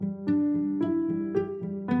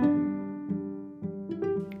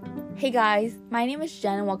Hey guys, my name is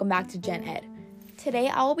Jen and welcome back to Gen Ed. Today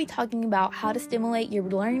I will be talking about how to stimulate your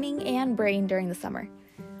learning and brain during the summer.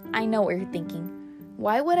 I know what you're thinking.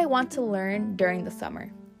 Why would I want to learn during the summer?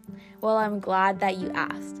 Well, I'm glad that you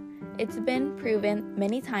asked. It's been proven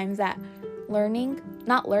many times that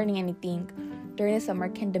not learning anything during the summer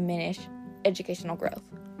can diminish educational growth.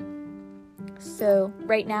 So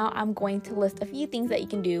right now I'm going to list a few things that you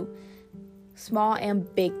can do, small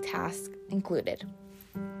and big tasks included.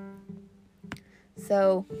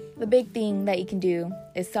 So the big thing that you can do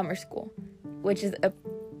is summer school, which is a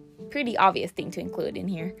pretty obvious thing to include in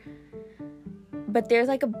here. But there's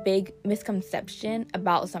like a big misconception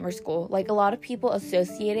about summer school. Like a lot of people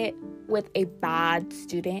associate it with a bad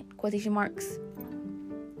student, quotation marks,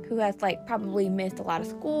 who has like probably missed a lot of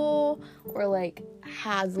school or like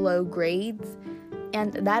has low grades.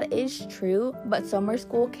 And that is true, but summer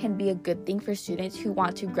school can be a good thing for students who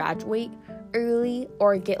want to graduate early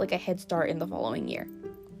or get like a head start in the following year.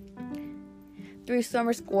 Through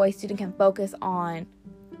summer school, a student can focus on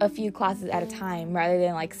a few classes at a time rather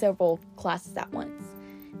than like several classes at once.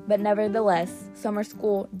 But nevertheless, summer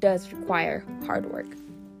school does require hard work.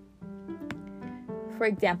 For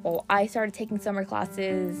example, I started taking summer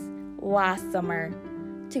classes last summer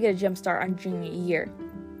to get a jump start on junior year.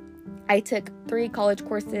 I took 3 college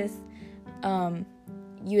courses,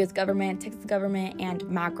 U.S. government, Texas government, and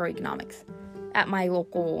macroeconomics at my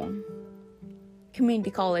local community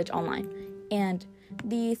college online. And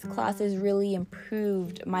these classes really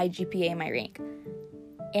improved my GPA and my rank.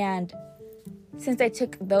 And since I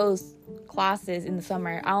took those classes in the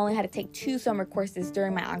summer, I only had to take 2 summer courses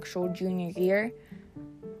during my actual junior year,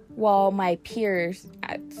 while my peers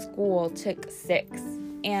at school took 6.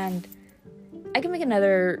 And I can make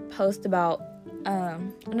another post about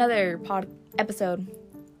another episode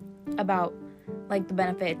about like the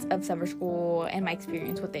benefits of summer school and my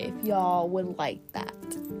experience with it if y'all would like that.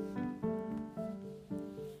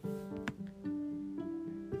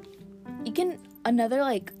 Another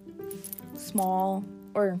like small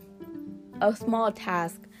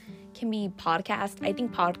task can be podcast. I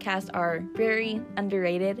think podcasts are very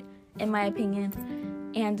underrated in my opinion,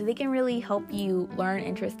 and they can really help you learn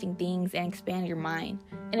interesting things and expand your mind.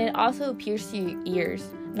 And it also appeals to your ears,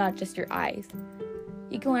 not just your eyes.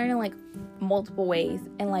 You can learn in like multiple ways,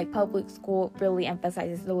 and like public school really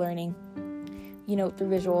emphasizes the learning, through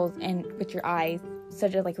visuals and with your eyes,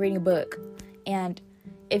 such as like reading a book. And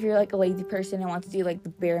if you're like a lazy person and wants to do like the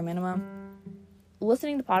bare minimum,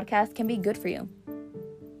 listening to podcasts can be good for you.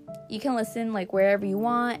 You can listen like wherever you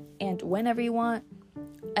want and whenever you want.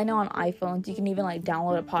 I know on iPhones you can even like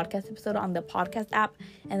download a podcast episode on the podcast app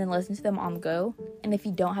and then listen to them on the go. And if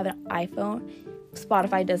you don't have an iPhone,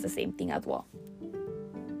 Spotify does the same thing as well.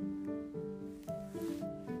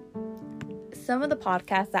 Some of the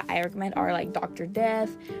podcasts that I recommend are like Dr.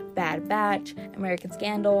 Death, Bad Batch, American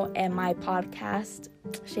Scandal, and my podcast,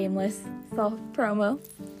 shameless self-promo.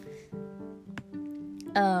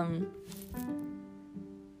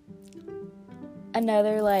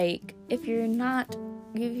 Another, like, if you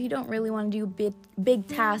don't really want to do big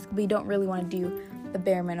task, but you don't really want to do the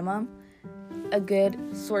bare minimum, a good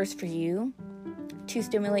source for you to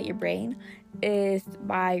stimulate your brain is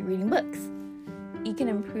by reading books. You can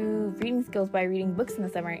improve reading skills by reading books in the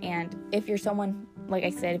summer, and if you're someone, like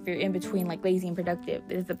I said, if you're in between like lazy and productive,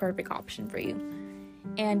 it is the perfect option for you.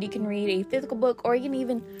 And you can read a physical book, or you can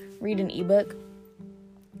even read an ebook.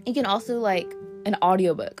 You can also like an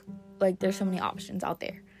audiobook. Like there's so many options out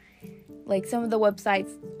there. Like some of the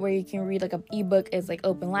websites where you can read like an ebook is like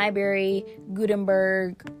Open Library,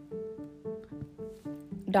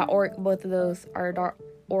 Gutenberg.org. Both of those are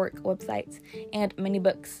 .org websites, and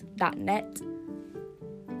minibooks.net.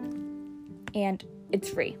 And it's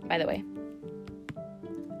free, by the way.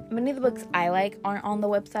 Many of the books I like aren't on the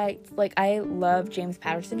websites. Like, I love James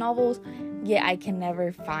Patterson novels, yet I can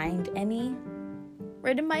never find any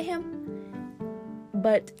written by him.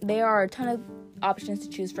 But there are a ton of options to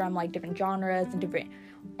choose from, like different genres and different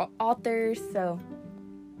authors. So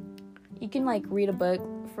you can like read a book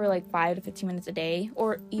for like 5 to 15 minutes a day,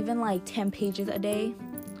 or even like 10 pages a day.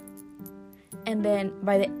 And then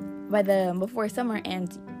before summer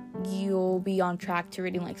ends, you'll be on track to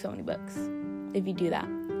reading like so many books if you do that.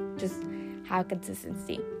 Just have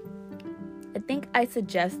consistency. I think I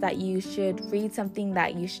suggest that you should read something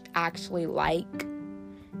that you should actually like.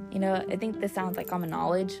 I think this sounds like common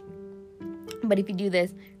knowledge, but if you do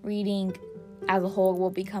this, reading as a whole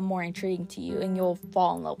will become more intriguing to you and you'll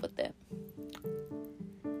fall in love with it.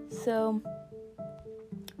 So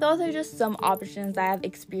those are just some options I have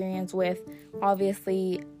experience with.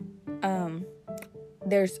 Obviously,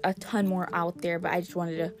 there's a ton more out there, but I just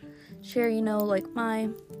wanted to share, like my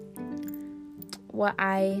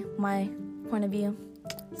point of view.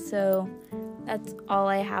 So that's all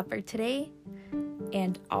I have for today,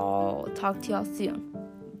 and I'll talk to y'all soon.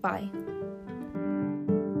 Bye.